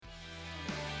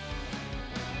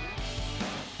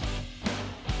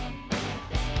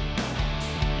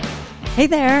Hey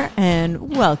there,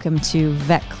 and welcome to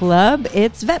Vet Club.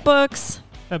 It's Vet Books.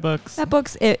 Vet Books. Vet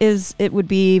Books. It would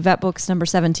be Vet Books number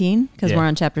 17 because Yeah. we're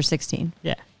on chapter 16.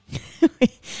 Yeah. I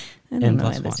don't N know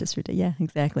plus why that's one. just ridiculous. Yeah,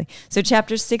 exactly. So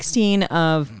chapter 16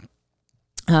 of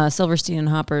Silverstein and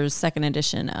Hopper's second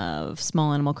edition of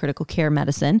Small Animal Critical Care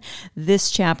Medicine. This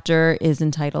chapter is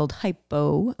entitled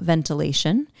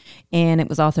Hypoventilation, and it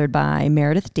was authored by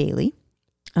Meredith Daly,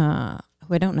 who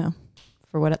I don't know,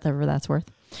 for whatever that's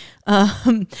worth.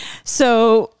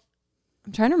 So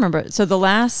I'm trying to remember. So the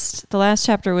last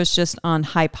chapter was just on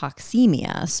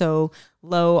hypoxemia, so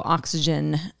low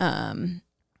oxygen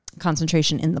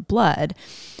concentration in the blood.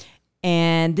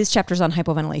 And this chapter is on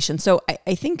hypoventilation. So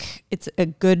I think it's a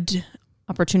good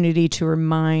opportunity to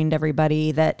remind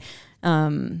everybody that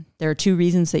there are two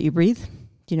reasons that you breathe.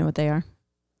 Do you know what they are?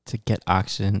 To get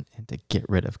oxygen and to get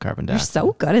rid of carbon You're dioxide.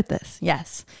 so good at this.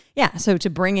 Yes. Yeah. So to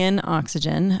bring in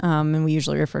oxygen, and we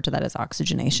usually refer to that as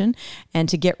oxygenation, and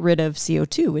to get rid of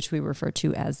CO2, which we refer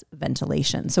to as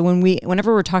ventilation. So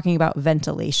whenever we're talking about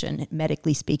ventilation,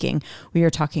 medically speaking, we are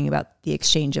talking about the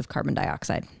exchange of carbon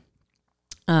dioxide.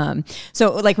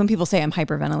 So like when people say I'm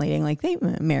hyperventilating, like they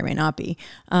may or may not be.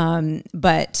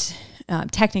 But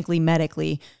technically,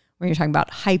 medically, when you're talking about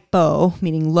hypo,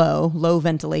 meaning low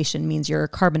ventilation means your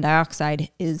carbon dioxide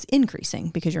is increasing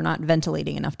because you're not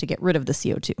ventilating enough to get rid of the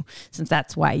CO2, since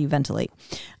that's why you ventilate.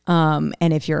 And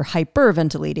if you're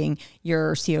hyperventilating,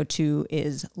 your CO2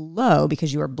 is low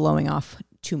because you are blowing off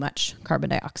too much carbon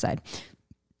dioxide.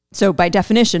 So by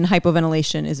definition,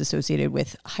 hypoventilation is associated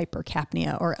with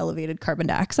hypercapnia or elevated carbon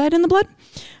dioxide in the blood.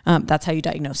 That's how you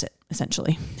diagnose it,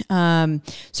 essentially.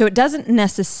 So it doesn't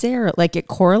necessarily, like it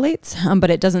correlates, but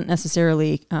it doesn't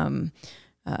necessarily,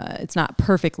 it's not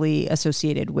perfectly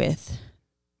associated with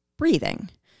breathing.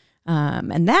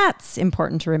 And that's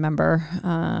important to remember.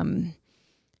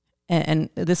 And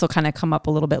this will kind of come up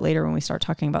a little bit later when we start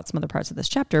talking about some other parts of this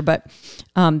chapter. But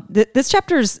this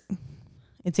chapter's,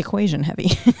 it's equation heavy.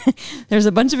 There's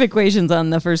a bunch of equations on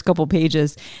the first couple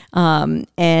pages. And,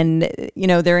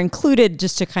 they're included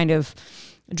just to kind of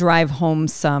drive home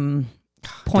some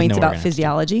points about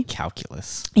physiology.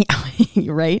 Calculus. Yeah,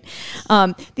 you're right.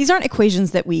 These aren't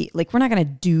equations that we're not going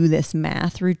to do this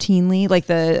math routinely. Like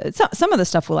some of the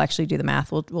stuff we'll actually do the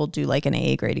math. We'll do like an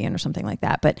AA gradient or something like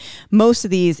that. But most of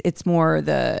these, it's more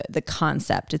the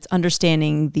concept. It's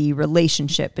understanding the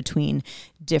relationship between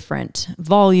different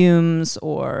volumes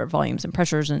and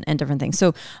pressures and different things.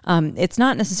 So it's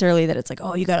not necessarily that it's like,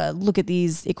 oh, you got to look at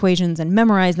these equations and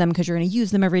memorize them because you're going to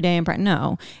use them every day.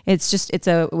 No, it's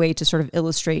a way to sort of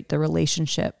illustrate the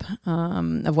relationship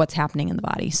of what's happening in the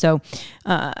body. So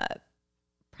probably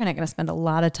not going to spend a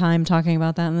lot of time talking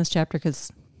about that in this chapter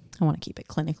because I want to keep it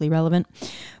clinically relevant.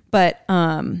 But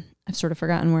I've sort of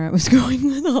forgotten where I was going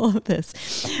with all of this.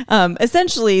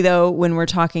 Essentially, though, when we're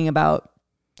talking about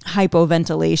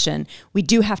hypoventilation, we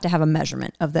do have to have a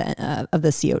measurement of the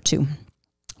CO2,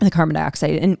 the carbon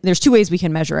dioxide. And there's two ways we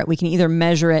can measure it. We can either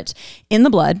measure it in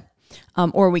the blood,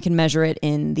 or we can measure it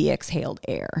in the exhaled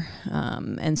air.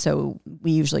 And so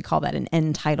we usually call that an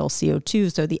end tidal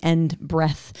CO2. So the end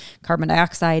breath carbon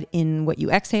dioxide in what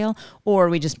you exhale, or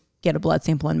we just get a blood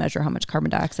sample and measure how much carbon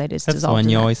dioxide is That's the dissolved one in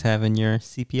you that. always have in your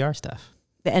CPR stuff.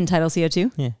 The end tidal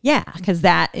CO2? Yeah. Yeah, because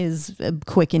that is a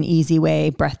quick and easy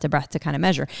way, breath to breath, to kind of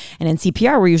measure. And in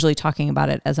CPR, we're usually talking about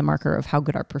it as a marker of how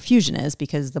good our perfusion is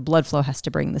because the blood flow has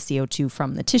to bring the CO2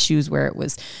 from the tissues where it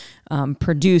was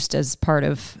produced as part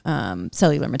of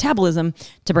cellular metabolism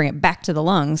to bring it back to the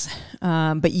lungs.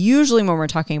 But usually when we're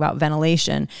talking about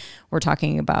ventilation, we're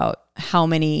talking about how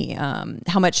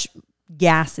much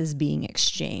gas is being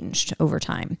exchanged over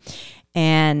time.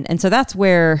 And so that's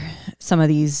where some of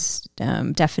these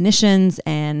definitions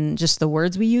and just the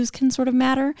words we use can sort of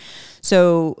matter.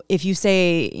 So if you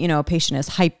say, a patient is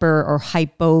hyper or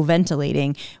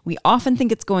hypoventilating, we often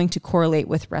think it's going to correlate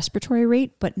with respiratory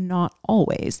rate, but not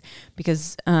always,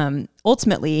 because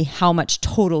ultimately how much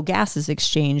total gas is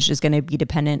exchanged is going to be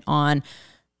dependent on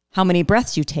how many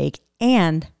breaths you take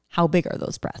and how big are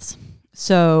those breaths.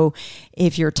 So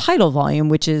if your tidal volume,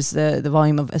 which is the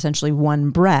volume of essentially one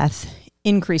breath,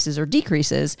 increases or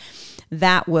decreases,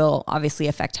 that will obviously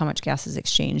affect how much gas is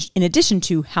exchanged in addition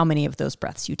to how many of those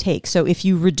breaths you take. So if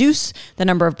you reduce the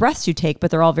number of breaths you take,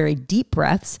 but they're all very deep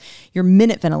breaths, your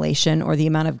minute ventilation, or the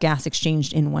amount of gas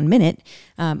exchanged in 1 minute,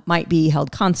 might be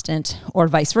held constant, or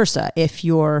vice versa. If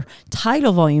your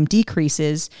tidal volume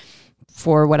decreases,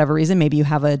 for whatever reason, maybe you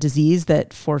have a disease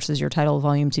that forces your tidal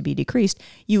volume to be decreased,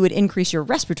 you would increase your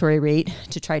respiratory rate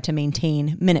to try to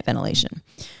maintain minute ventilation.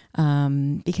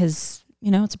 Because,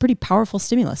 it's a pretty powerful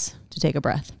stimulus to take a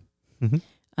breath. Mm-hmm.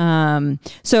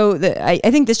 I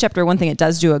think this chapter, one thing it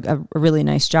does do a really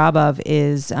nice job of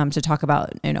is to talk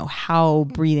about, how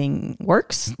breathing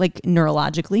works, like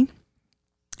neurologically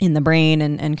in the brain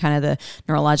and kind of the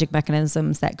neurologic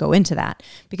mechanisms that go into that,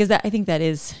 because I think that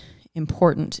is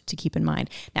important to keep in mind.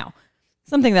 Now,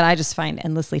 something that I just find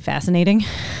endlessly fascinating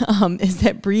is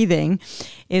that breathing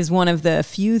is one of the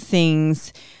few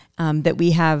things that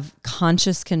we have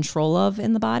conscious control of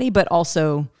in the body, but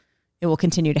also it will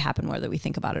continue to happen whether we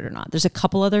think about it or not. There's a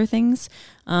couple other things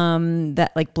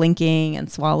that, like blinking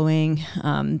and swallowing,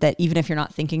 that even if you're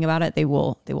not thinking about it, they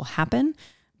will happen.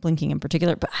 Blinking in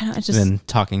particular, but I just then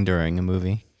talking during a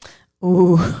movie.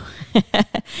 Ooh,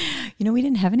 we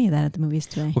didn't have any of that at the movies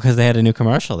today. Because they had a new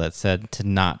commercial that said to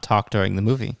not talk during the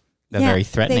movie. A very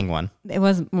threatening one. It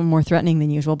was more threatening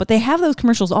than usual, but they have those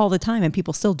commercials all the time, and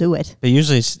people still do it. But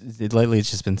usually, lately,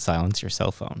 it's just been silence your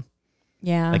cell phone.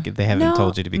 Yeah, like they haven't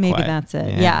told you to be quiet. Maybe that's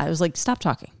it. Yeah, it was like stop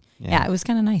talking. Yeah, it was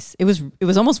kind of nice. It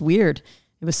was almost weird.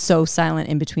 It was so silent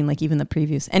in between, like even the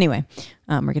previews. Anyway,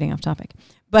 we're getting off topic.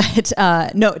 But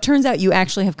no, it turns out you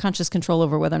actually have conscious control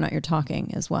over whether or not you're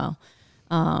talking as well.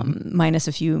 Minus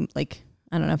a few, like,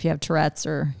 I don't know if you have Tourette's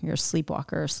or you're a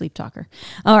sleepwalker or sleep talker.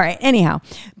 All right. Anyhow,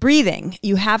 breathing,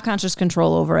 you have conscious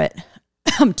control over it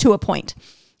to a point.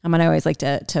 And I always like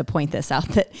to point this out,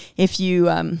 that if you,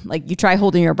 you try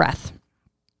holding your breath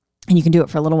and you can do it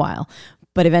for a little while,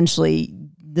 but eventually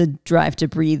the drive to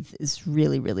breathe is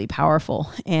really, really powerful.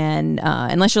 And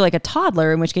unless you're like a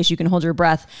toddler, in which case you can hold your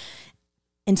breath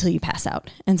until you pass out.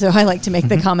 And so I like to make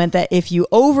the comment that if you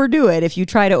overdo it, if you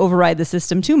try to override the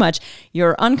system too much,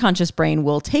 your unconscious brain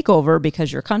will take over,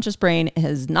 because your conscious brain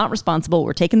is not responsible.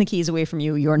 We're taking the keys away from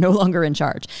you. You're no longer in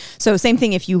charge. So same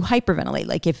thing if you hyperventilate,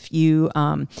 like if you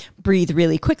breathe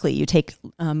really quickly, you take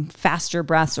faster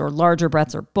breaths or larger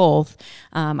breaths or both.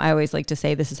 I always like to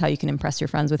say this is how you can impress your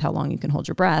friends with how long you can hold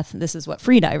your breath. This is what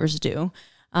freedivers do.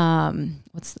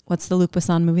 What's the Luc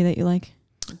Besson movie that you like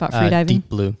about freediving? Deep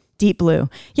Blue. Deep Blue.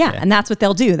 Yeah. And that's what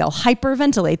they'll do. They'll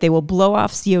hyperventilate. They will blow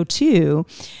off CO2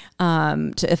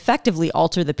 to effectively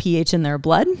alter the pH in their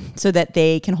blood so that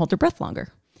they can hold their breath longer.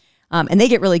 And they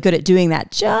get really good at doing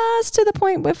that just to the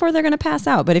point before they're going to pass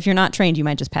out. But if you're not trained, you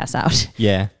might just pass out.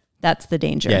 Yeah. That's the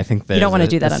danger. Yeah, I think you don't want to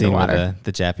do that underwater. Where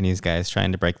the Japanese guy is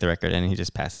trying to break the record and he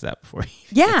just passes out before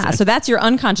he so that's your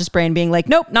unconscious brain being like,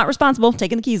 nope, not responsible,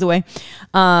 taking the keys away.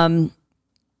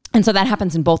 And so that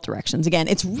happens in both directions. Again,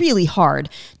 it's really hard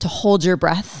to hold your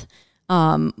breath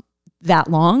that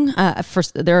long.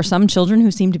 First, there are some children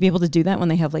who seem to be able to do that when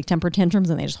they have like temper tantrums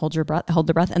and they just hold their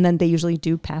breath, and then they usually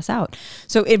do pass out.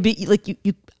 So it'd be like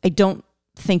I don't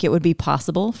think it would be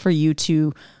possible for you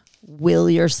to will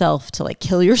yourself to like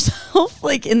kill yourself,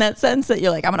 like in that sense that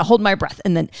you're like, I'm going to hold my breath.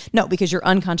 And then no, because your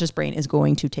unconscious brain is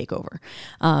going to take over.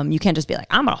 You can't just be like,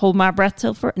 I'm going to hold my breath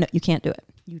no, you can't do it.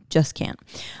 You just can't.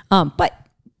 But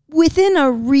within a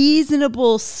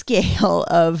reasonable scale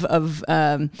of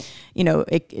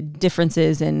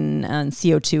differences in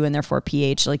CO2 and therefore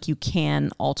pH, like you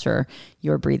can alter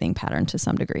your breathing pattern to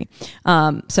some degree.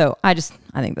 So I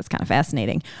think that's kind of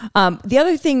fascinating. The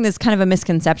other thing that's kind of a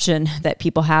misconception that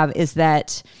people have is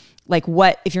that, like,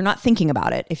 what if you're not thinking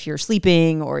about it, if you're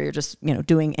sleeping or you're just,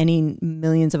 doing any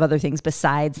millions of other things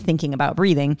besides thinking about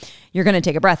breathing, you're going to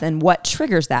take a breath. And what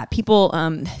triggers that? People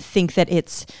think that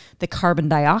it's the carbon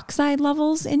dioxide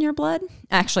levels in your blood.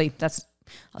 Actually,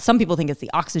 some people think it's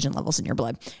the oxygen levels in your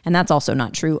blood, and that's also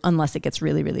not true unless it gets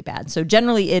really, really bad. So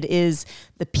generally it is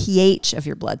the pH of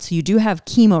your blood. So you do have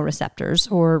chemoreceptors,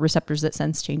 or receptors that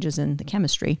sense changes in the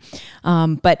chemistry.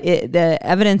 But the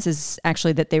evidence is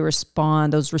actually that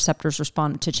those receptors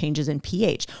respond to changes in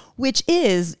pH, which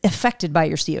is affected by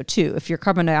your CO2. If your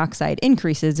carbon dioxide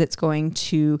increases, it's going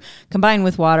to combine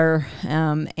with water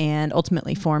and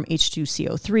ultimately form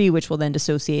H2CO3, which will then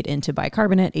dissociate into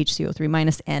bicarbonate, HCO3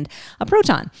 minus, and a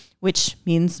proton, which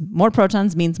means more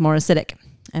protons means more acidic,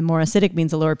 and more acidic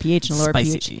means a lower pH, and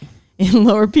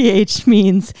lower pH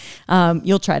means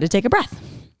you'll try to take a breath.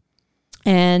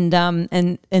 And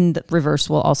the reverse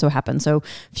will also happen. So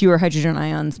fewer hydrogen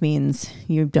ions means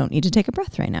you don't need to take a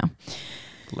breath right now.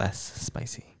 Less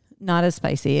spicy. Not as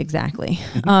spicy, exactly.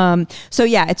 So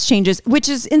yeah, it's changes, which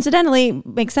is incidentally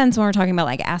makes sense when we're talking about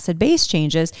like acid-base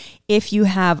changes. If you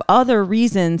have other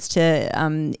reasons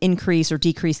to increase or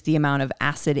decrease the amount of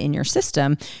acid in your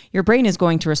system, your brain is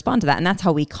going to respond to that. And that's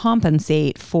how we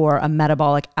compensate for a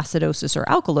metabolic acidosis or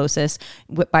alkalosis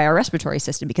by our respiratory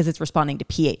system, because it's responding to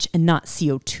pH and not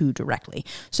CO2 directly.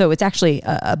 So it's actually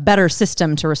a better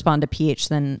system to respond to pH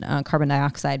than carbon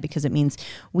dioxide, because it means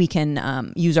we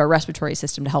can use our respiratory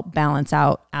system to help balance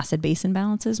out acid-base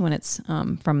imbalances when it's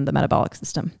from the metabolic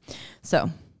system. So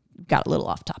got a little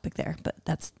off topic there, but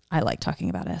I like talking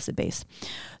about acid base.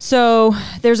 So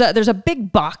there's a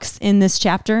big box in this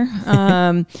chapter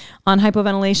on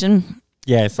hypoventilation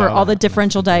for all the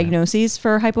differential diagnoses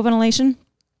for hypoventilation.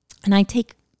 And I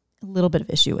take a little bit of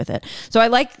issue with it. So I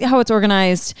like how it's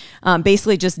organized,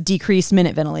 basically just decreased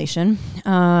minute ventilation.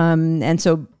 And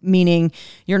so meaning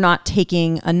you're not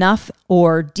taking enough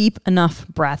or deep enough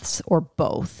breaths or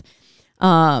both.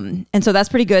 And so that's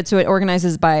pretty good. So it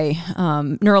organizes by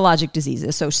neurologic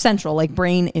diseases. So central, like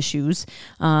brain issues,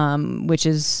 which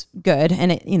is good.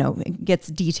 And it gets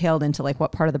detailed into like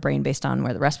what part of the brain based on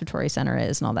where the respiratory center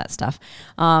is and all that stuff.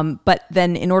 But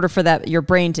then in order for your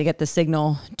brain to get the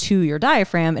signal to your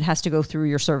diaphragm, it has to go through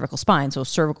your cervical spine. So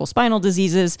cervical spinal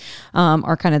diseases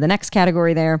are kind of the next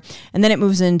category there. And then it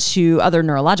moves into other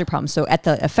neurologic problems. So at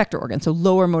the effector organ, so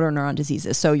lower motor neuron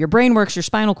diseases. So your brain works, your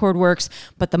spinal cord works,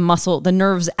 but the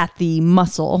nerves at the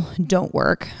muscle don't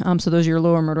work. So those are your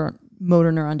lower motor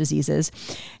neuron diseases.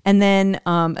 And then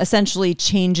essentially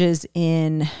changes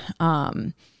in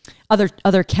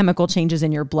other chemical changes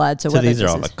in your blood. So these are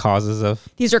all the causes of?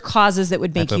 These are causes that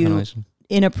would make you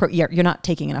you're not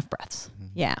taking enough breaths.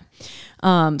 Mm-hmm. Yeah.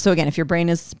 So again, if your brain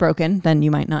is broken, then you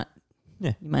might not.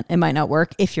 Yeah. It might not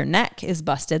work. If your neck is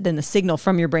busted, then the signal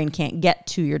from your brain can't get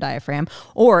to your diaphragm.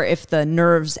 Or if the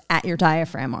nerves at your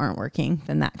diaphragm aren't working,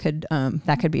 then that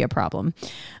could be a problem.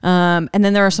 And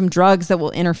then there are some drugs that will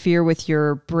interfere with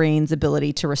your brain's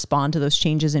ability to respond to those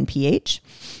changes in pH.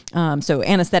 So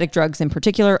anesthetic drugs in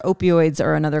particular, opioids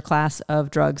are another class of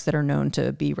drugs that are known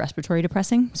to be respiratory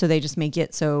depressing. So they just make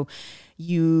it so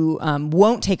you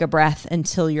won't take a breath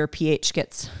until your pH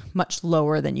gets much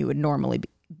lower than you would normally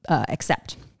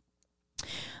accept.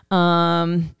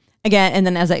 Again, and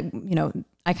then as I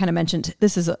kind of mentioned,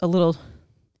 this is a little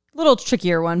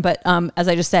trickier one, but as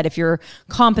I just said, if you're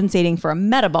compensating for a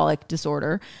metabolic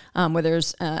disorder where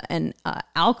there's an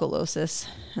alkalosis,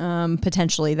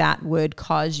 potentially that would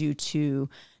cause you to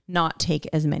not take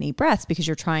as many breaths because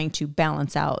you're trying to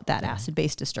balance out that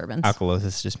acid-base disturbance.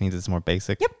 Alkalosis just means it's more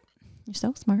basic. Yep. You're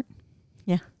so smart.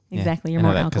 Yeah, exactly. You're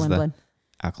more alkaline blood.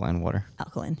 Alkaline water.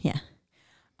 Alkaline, yeah.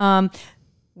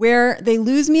 Where they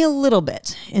lose me a little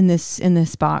bit in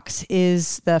this box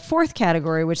is the fourth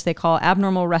category, which they call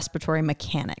abnormal respiratory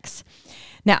mechanics.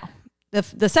 Now,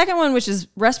 the second one, which is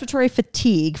respiratory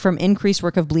fatigue from increased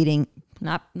work of bleeding,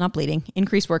 not bleeding,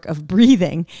 increased work of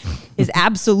breathing, is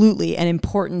absolutely an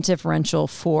important differential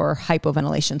for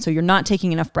hypoventilation. So you're not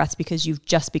taking enough breaths because you've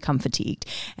just become fatigued.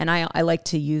 And I like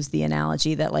to use the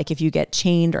analogy that like if you get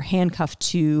chained or handcuffed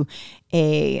to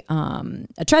a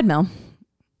treadmill,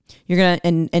 you're going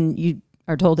to, and you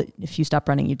are told that if you stop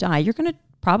running, you die, you're going to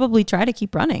probably try to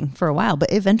keep running for a while,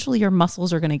 but eventually your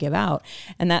muscles are going to give out.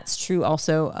 And that's true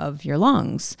also of your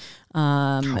lungs. We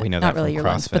know not really your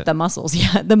lungs, but the muscles.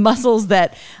 Yeah. The muscles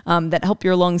that help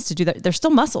your lungs to do that. They're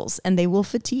still muscles and they will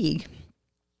fatigue.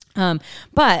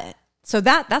 But so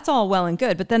that's all well and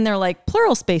good, but then they're like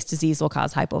pleural space disease will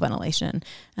cause hypoventilation.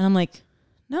 And I'm like,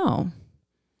 no,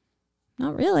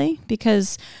 not really,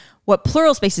 because what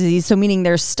pleural space disease, so meaning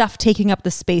there's stuff taking up the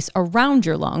space around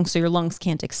your lungs, so your lungs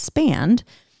can't expand,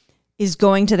 is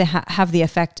going to have the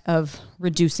effect of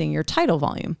reducing your tidal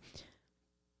volume.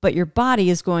 But your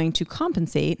body is going to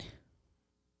compensate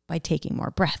by taking more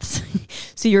breaths.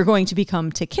 So you're going to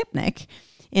become tachypnic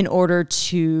in order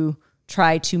to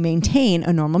try to maintain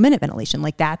a normal minute ventilation.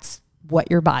 Like that's what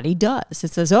your body does.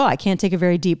 It says, oh, I can't take a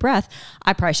very deep breath.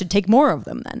 I probably should take more of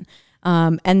them then.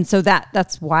 And so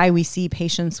that's why we see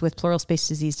patients with pleural space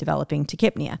disease developing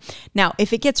tachypnea. Now,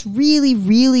 if it gets really,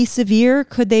 really severe,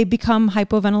 could they become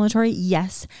hypoventilatory?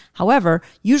 Yes. However,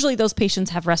 usually those patients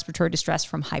have respiratory distress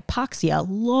from hypoxia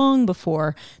long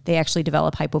before they actually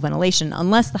develop hypoventilation,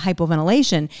 unless the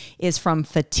hypoventilation is from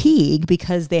fatigue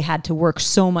because they had to work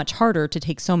so much harder to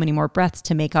take so many more breaths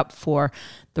to make up for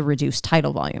the reduced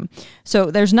tidal volume. So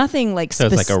there's nothing like... So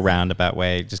it's like a roundabout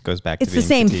way. It just goes back to being the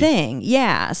same fatigued. thing.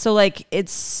 Yeah. So like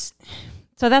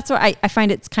so that's why I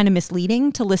find it's kind of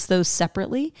misleading to list those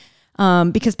separately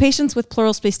because patients with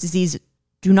pleural space disease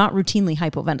do not routinely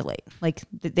hypoventilate. Like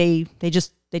they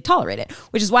tolerate it,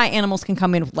 which is why animals can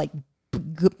come in with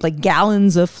like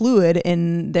gallons of fluid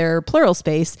in their pleural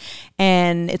space.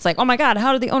 And it's like, oh my God,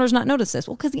 how did the owners not notice this?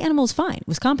 Well, because the animal is fine. It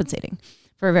was compensating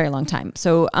for a very long time.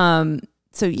 So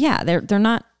yeah, they're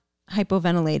not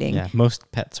hypoventilating. Yeah,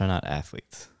 most pets are not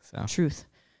athletes. So Truth.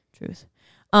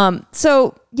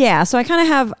 So I kind of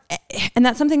have, and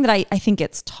that's something that I think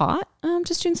gets taught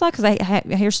to students a lot because I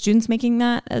hear students making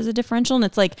that as a differential, and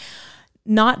it's like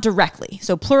not directly.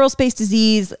 So pleural space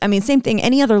disease, I mean, same thing,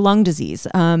 any other lung disease,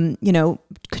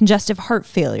 congestive heart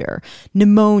failure,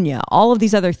 pneumonia, all of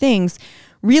these other things.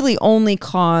 really only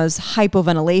cause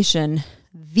hypoventilation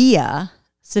via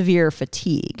severe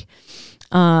fatigue.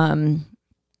 That's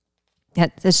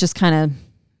just kind of,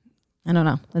 I don't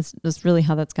know. That's really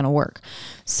how that's going to work.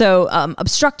 So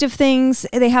obstructive things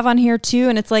they have on here too.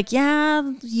 And it's like, yeah,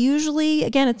 usually,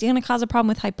 again, it's going to cause a problem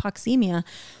with hypoxemia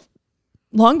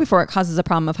long before it causes a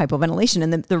problem of hypoventilation.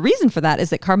 And the reason for that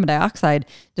is that carbon dioxide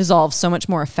dissolves so much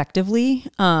more effectively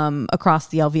across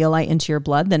the alveoli into your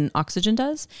blood than oxygen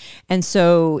does. And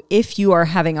so if you are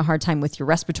having a hard time with your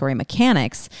respiratory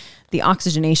mechanics, the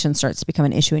oxygenation starts to become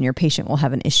an issue, and your patient will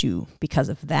have an issue because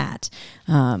of that,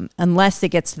 unless it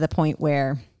gets to the point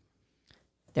where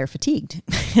they're fatigued,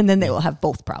 and then they will have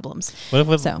both problems. What if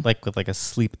with like a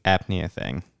sleep apnea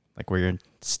thing, like where you're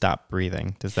stop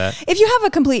breathing? Does that? If you have a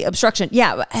complete obstruction,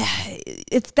 yeah,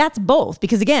 that's both,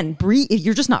 because again,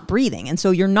 you're just not breathing, and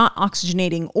so you're not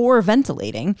oxygenating or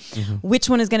ventilating. Mm-hmm. Which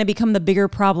one is going to become the bigger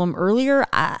problem earlier?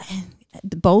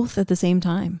 Both at the same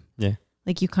time. Yeah.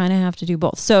 Like you kind of have to do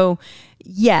both. So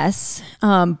yes,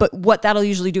 but what that'll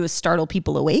usually do is startle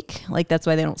people awake. Like that's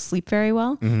why they don't sleep very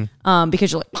well,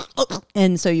 because you're like,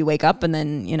 and so you wake up and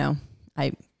then,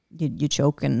 you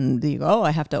choke and you go, oh,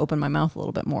 I have to open my mouth a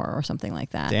little bit more or something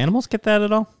like that. Do animals get that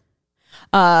at all?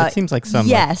 It seems like some.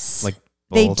 Yes. Like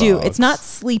they do. It's not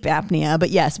sleep apnea, but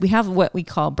yes, we have what we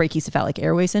call brachycephalic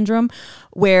airway syndrome,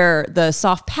 where the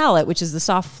soft palate, which is the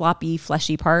soft, floppy,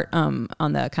 fleshy part on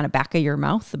the kind of back of your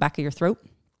mouth, the back of your throat,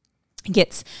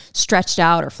 gets stretched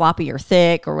out or floppy or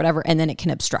thick or whatever, and then it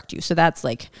can obstruct you. So that's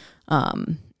like, I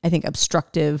think I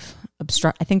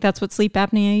think that's what sleep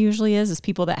apnea usually is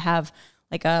people that have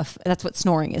like that's what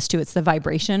snoring is too. It's the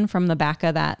vibration from the back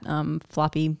of that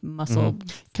floppy muscle. Mm-hmm.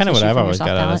 Kind of what I've always got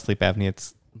out of sleep apnea.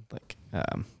 It's like,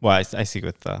 I see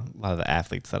with a lot of the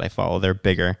athletes that I follow, they're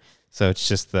bigger. So it's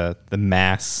just the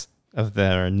mass of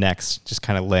their necks just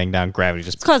kind of laying down, gravity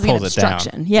just pulls it down. It's causing an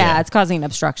obstruction. Yeah, it's causing an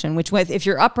obstruction, which if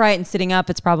you're upright and sitting up,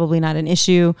 it's probably not an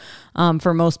issue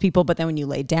for most people. But then when you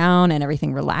lay down and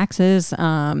everything relaxes,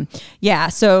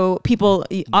 so people,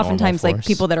 oftentimes like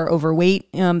people that are overweight,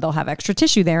 they'll have extra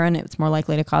tissue there and it's more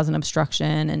likely to cause an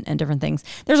obstruction and different things.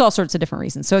 There's all sorts of different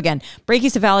reasons. So again,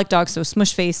 brachycephalic dogs, so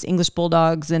smush face, English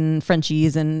bulldogs and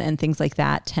Frenchies and things like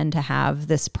that tend to have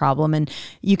this problem. And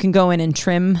you can go in and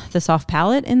trim the soft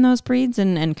palate in those breeds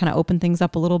and kind of open things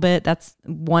up a little bit. That's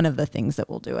one of the things that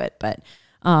will do it. But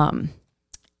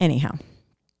anyhow,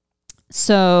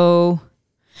 so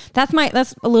that's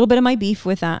a little bit of my beef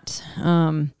with that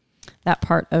that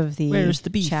part of the Where's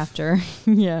the beef? Chapter.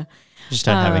 Yeah. Just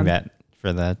start having that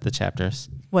for the chapters.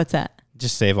 What's that?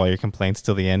 Just save all your complaints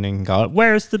till the end and call it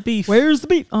Where's the beef? Where's the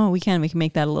beef? Oh, we can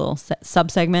make that a little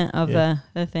sub-segment of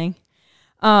the thing.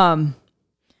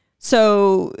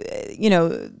 So,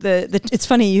 it's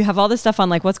funny, you have all this stuff on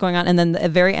like what's going on, and then the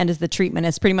very end is the treatment.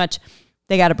 It's pretty much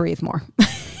they got to breathe more.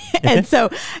 And so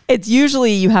it's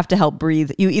usually you have to help breathe.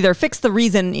 You either fix the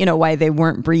reason, why they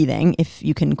weren't breathing, if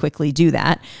you can quickly do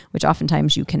that, which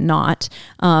oftentimes you cannot.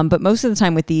 But most of the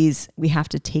time with these, we have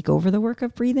to take over the work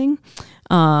of breathing.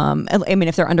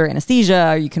 If they're under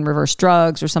anesthesia, you can reverse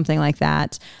drugs or something like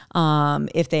that.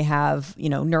 If they have,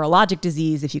 neurologic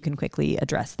disease, if you can quickly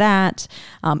address that.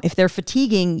 If they're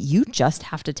fatiguing, you just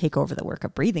have to take over the work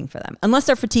of breathing for them. Unless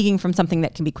they're fatiguing from something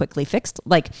that can be quickly fixed,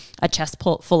 like a chest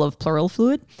full of pleural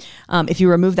fluid. If you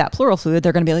remove that pleural fluid,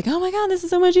 they're going to be like, oh my God, this is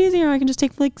so much easier. I can just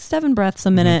take like 7 breaths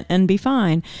a minute and be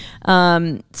fine.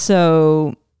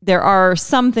 So there are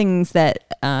some things that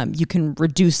you can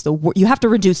reduce you have to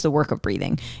reduce the work of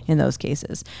breathing in those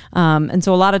cases. And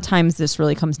so a lot of times this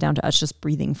really comes down to us just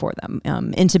breathing for them,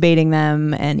 intubating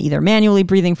them and either manually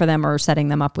breathing for them or setting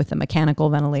them up with a mechanical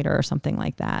ventilator or something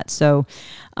like that. So,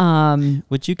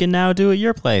 which you can now do at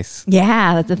your place.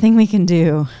 Yeah, that's a thing we can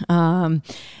do.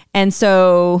 And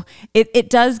so it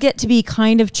does get to be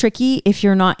kind of tricky if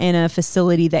you're not in a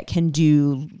facility that can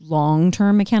do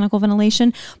long-term mechanical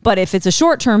ventilation. But if it's a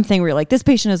short-term thing where you're like, this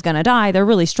patient is going to die, they're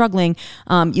really struggling,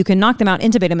 you can knock them out,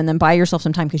 intubate them, and then buy yourself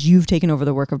some time because you've taken over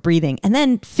the work of breathing and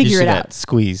then figure it out. That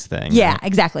squeeze thing. Yeah, right?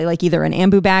 Exactly. Like either an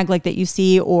ambu bag like that you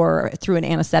see or through an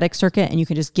anesthetic circuit, and you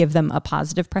can just give them a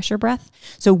positive pressure breath.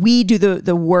 So we do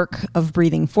the work of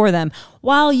breathing for them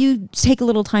while you take a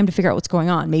little time to figure out what's going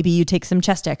on. Maybe you take some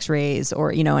chest x-rays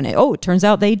or, it turns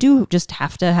out they do just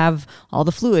have to have all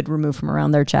the fluid removed from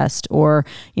around their chest, or,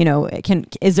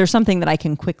 is there something that I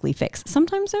can quickly fix?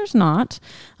 Sometimes there's not.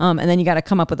 And then you got to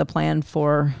come up with a plan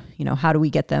for, how do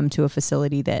we get them to a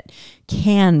facility that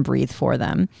can breathe for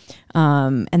them?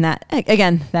 And that,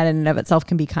 again, that in and of itself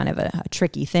can be kind of a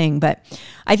tricky thing. But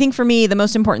I think for me, the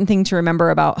most important thing to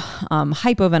remember about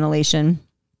hypoventilation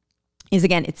is,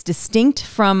 again, it's distinct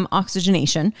from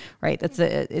oxygenation, right?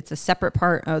 It's a separate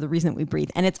part of the reason that we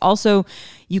breathe. And it's also,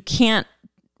 you can't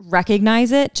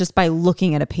recognize it just by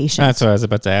looking at a patient. That's what I was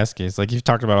about to ask you. It's like, you've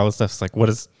talked about all this stuff. It's like, what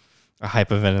is a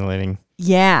hypoventilating?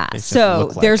 Yeah.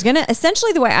 So there's going to,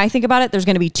 essentially the way I think about it, there's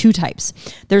going to be two types.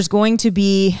 There's going to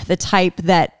be the type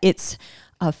that it's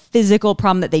a physical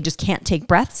problem that they just can't take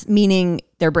breaths, meaning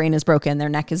their brain is broken, their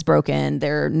neck is broken,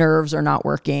 their nerves are not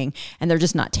working, and they're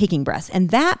just not taking breaths.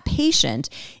 And that patient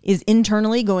is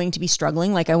internally going to be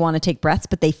struggling, like, I want to take breaths,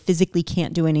 but they physically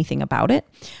can't do anything about it.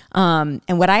 And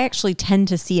what I actually tend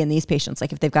to see in these patients,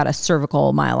 like if they've got a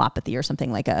cervical myelopathy or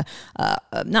something, like a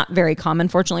not very common,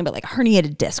 fortunately, but like a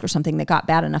herniated disc or something that got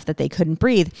bad enough that they couldn't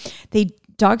breathe,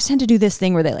 dogs tend to do this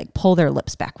thing where they like pull their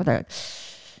lips back, where they're,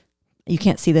 you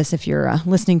can't see this if you're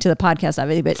listening to the podcast,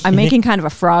 obviously, but I'm making kind of a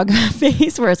frog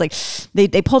face where it's like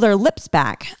they pull their lips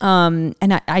back. And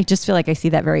I just feel like I see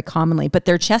that very commonly, but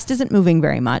their chest isn't moving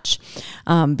very much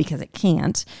because it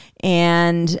can't.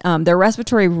 And their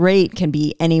respiratory rate can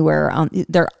be anywhere.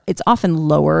 It's often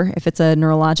lower if it's a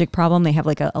neurologic problem. They have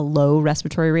like a low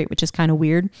respiratory rate, which is kind of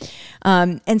weird.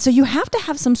 And so you have to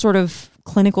have some sort of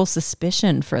clinical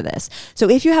suspicion for this. So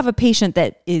if you have a patient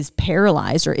that is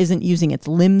paralyzed or isn't using its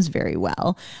limbs very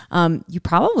well, you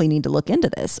probably need to look into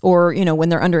this. Or, when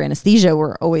they're under anesthesia,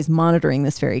 we're always monitoring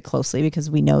this very closely because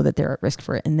we know that they're at risk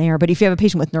for it in there. But if you have a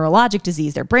patient with neurologic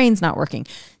disease, their brain's not working,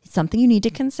 it's something you need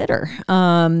to consider.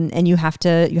 And you have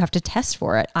to test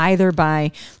for it, either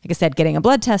by, like I said, getting a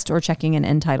blood test or checking an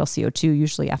end-tidal CO2,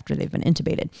 usually after they've been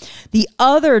intubated. The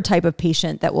other type of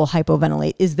patient that will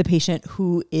hypoventilate is the patient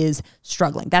who is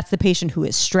struggling. That's the patient who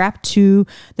is strapped to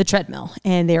the treadmill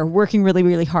and they are working really,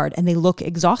 really hard and they look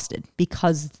exhausted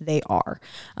because they are.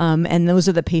 And those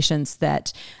are the patients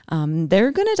that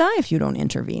they're going to die if you don't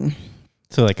intervene.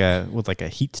 So with a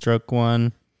heat stroke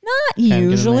one? Not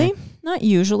usually.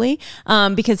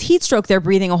 Because heat stroke, they're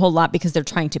breathing a whole lot because they're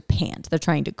trying to pant. They're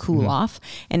trying to cool off.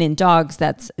 And in dogs,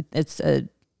 it's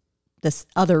this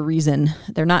other reason.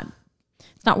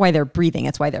 It's not why they're breathing.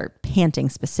 It's why they're panting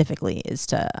specifically, is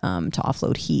to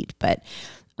offload heat. But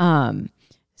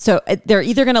so they're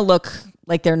either going to look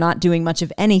like they're not doing much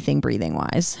of anything breathing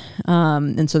wise.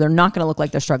 And so they're not going to look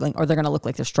like they're struggling, or they're going to look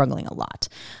like they're struggling a lot.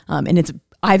 And it's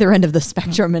either end of the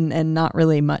spectrum and not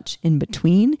really much in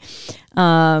between.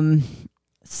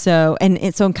 So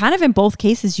kind of in both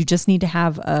cases, you just need to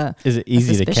have Is it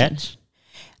easy to catch?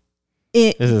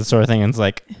 Is it the sort of thing, and it's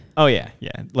like, oh yeah.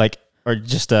 Like, or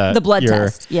just the blood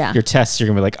test. Yeah. Your tests, you're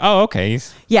going to be like, oh, okay.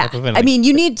 Yeah. I mean,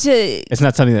 you need to. It's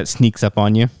not something that sneaks up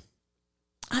on you.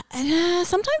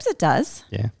 Sometimes it does.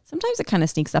 Yeah. Sometimes it kind of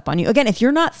sneaks up on you. Again, if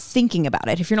you're not thinking about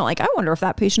it, if you're not like, I wonder if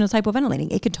that patient is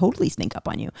hypoventilating, it could totally sneak up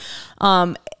on you.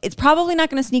 It's probably not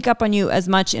going to sneak up on you as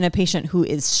much in a patient who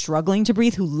is struggling to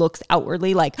breathe, who looks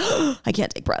outwardly like, oh, I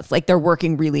can't take breaths, like they're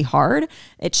working really hard.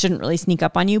 It shouldn't really sneak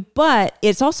up on you, but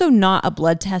it's also not a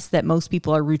blood test that most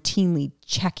people are routinely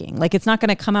checking. Like, it's not going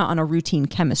to come out on a routine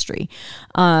chemistry.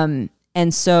 And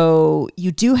so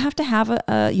you do have to have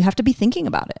you have to be thinking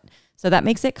about it. So that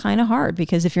makes it kind of hard,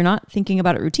 because if you're not thinking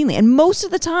about it routinely, and most of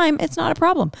the time it's not a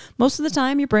problem. Most of the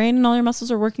time your brain and all your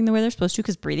muscles are working the way they're supposed to,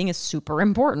 because breathing is super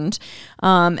important,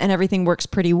 and everything works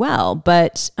pretty well.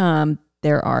 But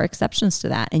there are exceptions to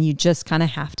that, and you just kind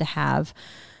of have to have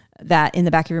that in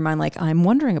the back of your mind, like, I'm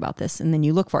wondering about this, and then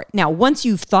you look for it. Now, once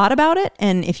you've thought about it,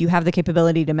 and if you have the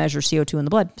capability to measure CO2 in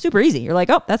the blood, super easy. You're like,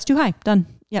 oh, that's too high, done.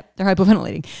 Yep, they're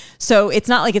hypoventilating. So it's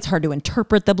not like it's hard to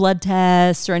interpret the blood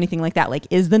test or anything like that. Like,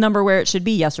 is the number where it should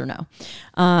be? Yes or no?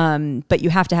 But you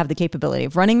have to have the capability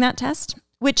of running that test,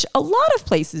 which a lot of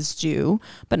places do,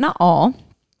 but not all.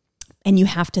 And you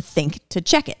have to think to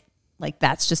check it. Like,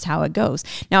 that's just how it goes.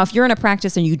 Now, if you're in a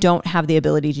practice and you don't have the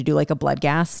ability to do like a blood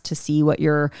gas to see what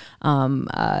your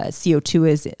CO2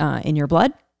 is in your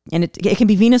blood, and it can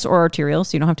be venous or arterial,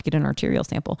 so you don't have to get an arterial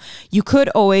sample. You could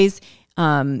always,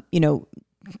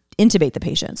 intubate the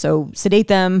patient. So sedate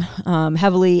them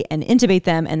heavily and intubate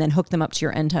them, and then hook them up to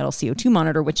your end-tidal CO2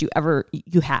 monitor, which you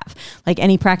have. Like,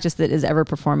 any practice that is ever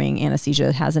performing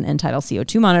anesthesia has an end-tidal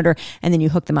CO2 monitor, and then you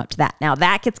hook them up to that. Now,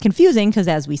 that gets confusing because,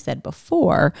 as we said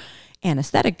before,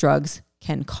 anesthetic drugs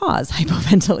can cause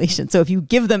hypoventilation. So if you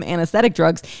give them anesthetic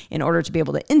drugs in order to be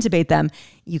able to intubate them,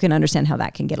 you can understand how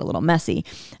that can get a little messy.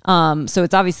 So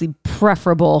it's obviously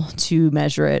preferable to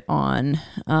measure it on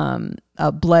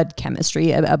a blood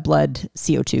chemistry, a blood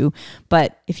CO2.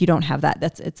 But if you don't have that,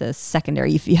 it's a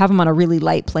secondary. If you have them on a really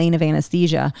light plane of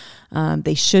anesthesia,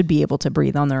 they should be able to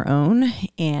breathe on their own.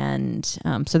 And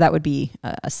so that would be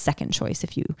a second choice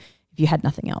if you had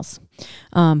nothing else.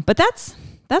 But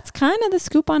that's kind of the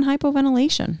scoop on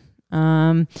hypoventilation.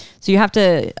 So you have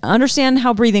to understand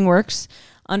how breathing works,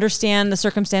 understand the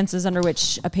circumstances under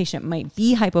which a patient might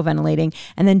be hypoventilating,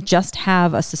 and then just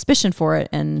have a suspicion for it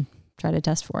and try to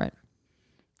test for it.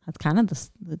 That's kind of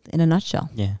in a nutshell.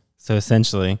 Yeah. So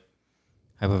essentially,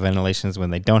 hypoventilation is when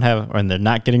they don't have, or they're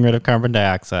not getting rid of carbon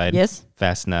dioxide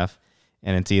fast enough,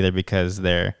 and it's either because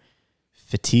they're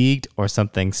fatigued or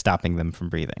something stopping them from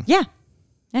breathing. Yeah.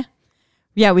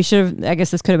 Yeah, we should have, I guess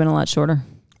this could have been a lot shorter.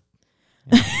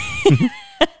 Yeah.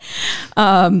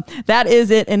 That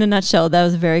is it in a nutshell. That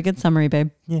was a very good summary, babe.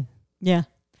 Yeah.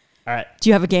 All right. Do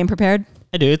you have a game prepared?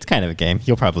 I do. It's kind of a game.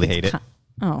 You'll probably hate it.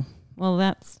 Oh, well,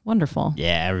 that's wonderful.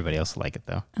 Yeah, everybody else will like it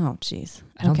though. Oh, jeez.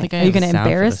 I don't think I Are you going to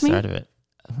embarrass me? Start of it.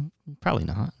 Probably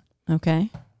not. Okay.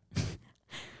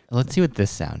 Let's see what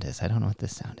this sound is. I don't know what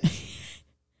this sound is.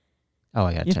 Oh,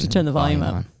 I got to turn the volume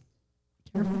up.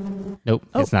 Nope,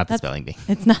 it's not the spelling bee.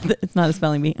 It's not a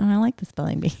spelling bee. Oh, I like the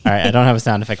spelling bee. All right, I don't have a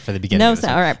sound effect for the beginning. No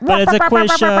sound. All right, but it's a quiz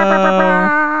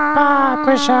show.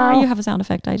 Quiz show. You have a sound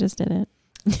effect. I just did it.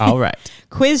 All right.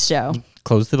 Quiz show.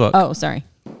 Close the book. Oh, sorry.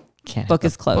 Book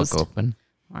is closed. Book open.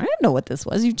 I didn't know what this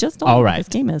was. You just told me what this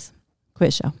game is.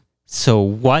 Quiz show. So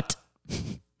what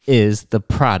is the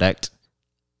product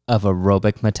of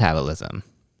aerobic metabolism?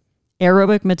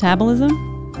 Aerobic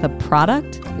metabolism? The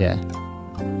product? Yeah.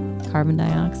 Carbon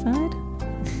dioxide?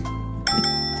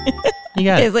 You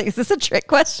got it. Is this a trick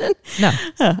question? No.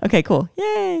 Oh, okay, cool.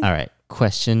 Yay. All right.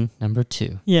 Question number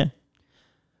 2. Yeah.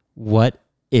 What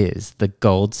is the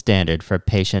gold standard for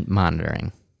patient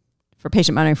monitoring? For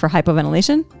patient monitoring for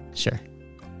hypoventilation? Sure.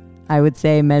 I would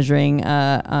say measuring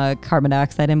carbon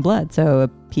dioxide in blood. So a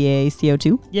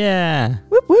PaCO2. Yeah.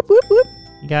 Whoop, whoop, whoop, whoop.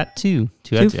 You got two.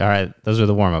 All right. Those are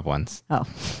the warm-up ones. Oh,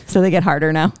 so they get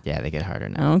harder now? Yeah, they get harder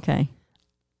now. Okay.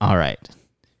 All right.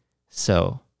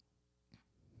 So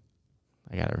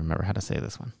I got to remember how to say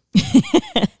this one.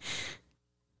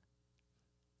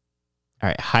 All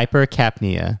right.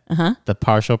 Hypercapnia, the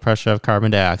partial pressure of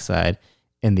carbon dioxide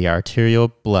in the arterial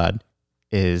blood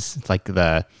is like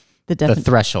the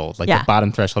threshold, like the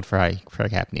bottom threshold for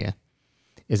hypercapnia.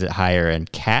 Is it higher in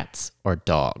cats or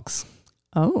dogs?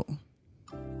 Oh.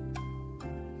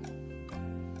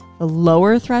 The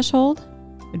lower threshold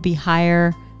would be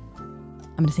higher.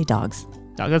 I'm going to say dogs.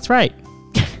 Dog, that's right.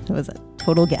 That was a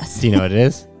total guess. Do you know what it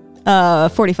is?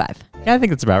 45. Yeah, I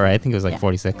think that's about right. I think it was like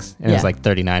 46. And it was like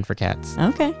 39 for cats.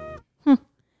 Okay.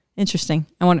 Interesting.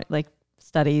 I wonder, like,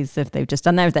 studies, if they've just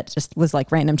done that, if that just was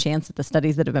like random chance at the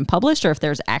studies that have been published, or if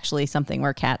there's actually something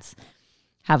where cats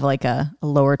have like a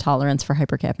lower tolerance for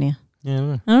hypercapnia. Yeah, I don't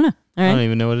know. All right. I don't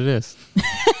even know what it is.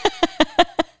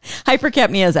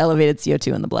 Hypercapnia is elevated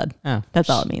CO2 in the blood. Oh, that's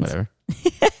all it means. Whatever.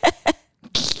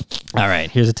 All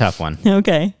right, here's a tough one.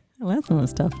 Okay. Well, that one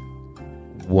was tough.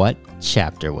 What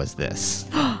chapter was this?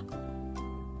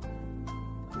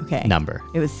 Okay. Number.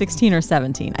 It was 16 or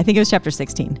 17. I think it was chapter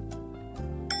 16.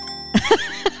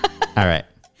 All right.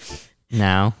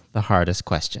 Now, the hardest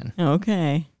question.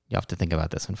 Okay. You have to think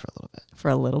about this one for a little bit. For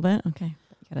a little bit? Okay. You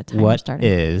got a timer what started.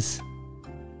 Is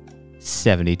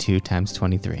 72 times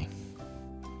 23?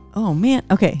 Oh, man.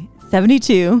 Okay.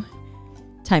 72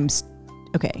 times...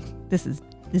 Okay. This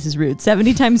is rude.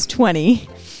 70 times 20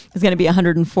 is going to be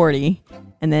 140.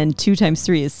 And then 2 times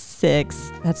 3 is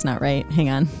 6. That's not right. Hang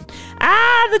on.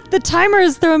 The timer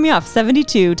is throwing me off.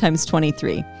 72 times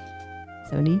 23.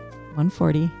 70,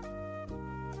 140.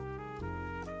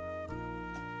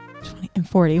 20 and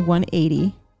 40,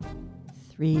 180.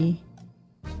 3.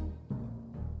 I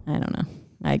don't know.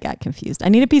 I got confused. I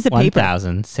need a piece of paper.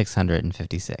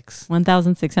 1,656.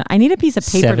 1,600. I need a piece of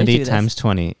paper to do this. 70 times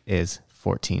 20 is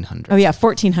 1,400. Oh, yeah,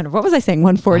 1,400. What was I saying?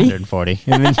 140? 140.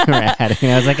 And then you were adding.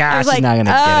 I was like, she's not going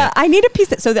to get it. I need a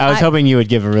piece of... So that I was hoping you would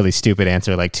give a really stupid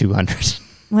answer like 200.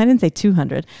 Well, I didn't say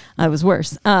 200. It was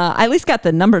worse. I at least got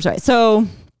the numbers right. So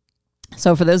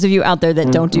for those of you out there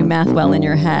that don't do math well in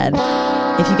your head,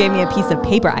 if you gave me a piece of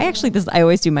paper, I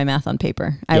always do my math on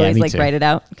paper. I always write it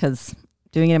out because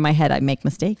doing it in my head, I make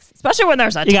mistakes, especially when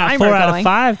there's a timer going. You got 4 out of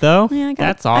 5 though. Yeah,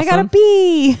 that's awesome. I got a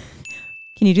B.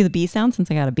 Can you do the B sound since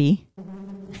I got a B?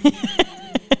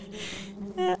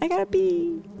 I got a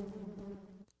B.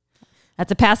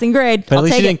 That's a passing grade. But at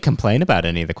least you didn't complain about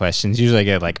any of the questions. Usually I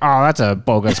get like, oh, that's a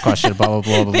bogus question, blah, blah,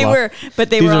 blah, blah.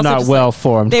 These are not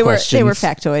well-formed questions. They were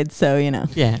factoids, so, you know.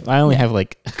 Yeah, I only have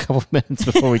like a couple minutes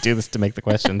before we do this to make the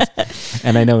questions.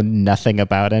 And I know nothing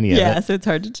about any of it. Yeah, so it's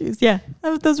hard to choose. Yeah,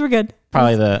 those were good.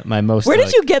 Probably my most... Where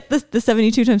did you get the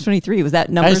 72 times 23? Was that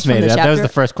numbers from the chapter? That was the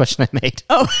first question I made.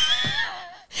 Oh.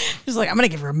 Just like, I'm going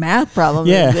to give her a math problem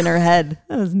in her head.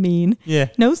 That was mean. Yeah.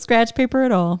 No scratch paper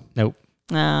at all. Nope.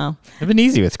 No. It'd been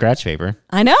easy with scratch paper.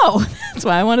 I know. That's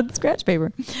why I wanted the scratch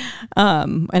paper.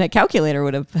 And a calculator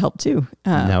would have helped too.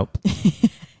 Nope.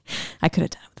 I could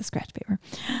have done it with the scratch paper.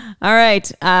 All right.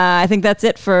 I think that's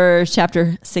it for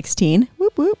chapter 16,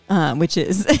 whoop, whoop, which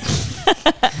is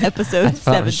episode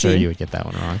 17. I'm sure you would get that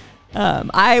one wrong.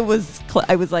 I was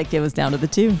like, it was down to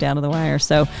the wire.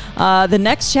 So the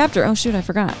next chapter, oh shoot, I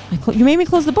forgot. You made me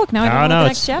close the book. Now I don't know what the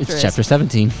next chapter is. It's chapter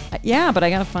 17. Yeah, but I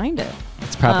got to find it.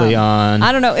 It's probably on.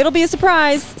 I don't know. It'll be a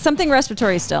surprise. Something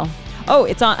respiratory still. Oh,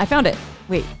 it's on. I found it.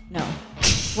 Wait, no.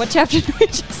 What chapter did we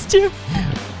just do?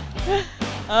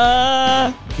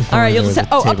 All right, you'll just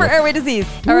upper airway disease.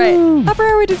 All right, upper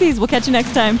airway disease. We'll catch you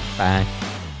next time. Bye.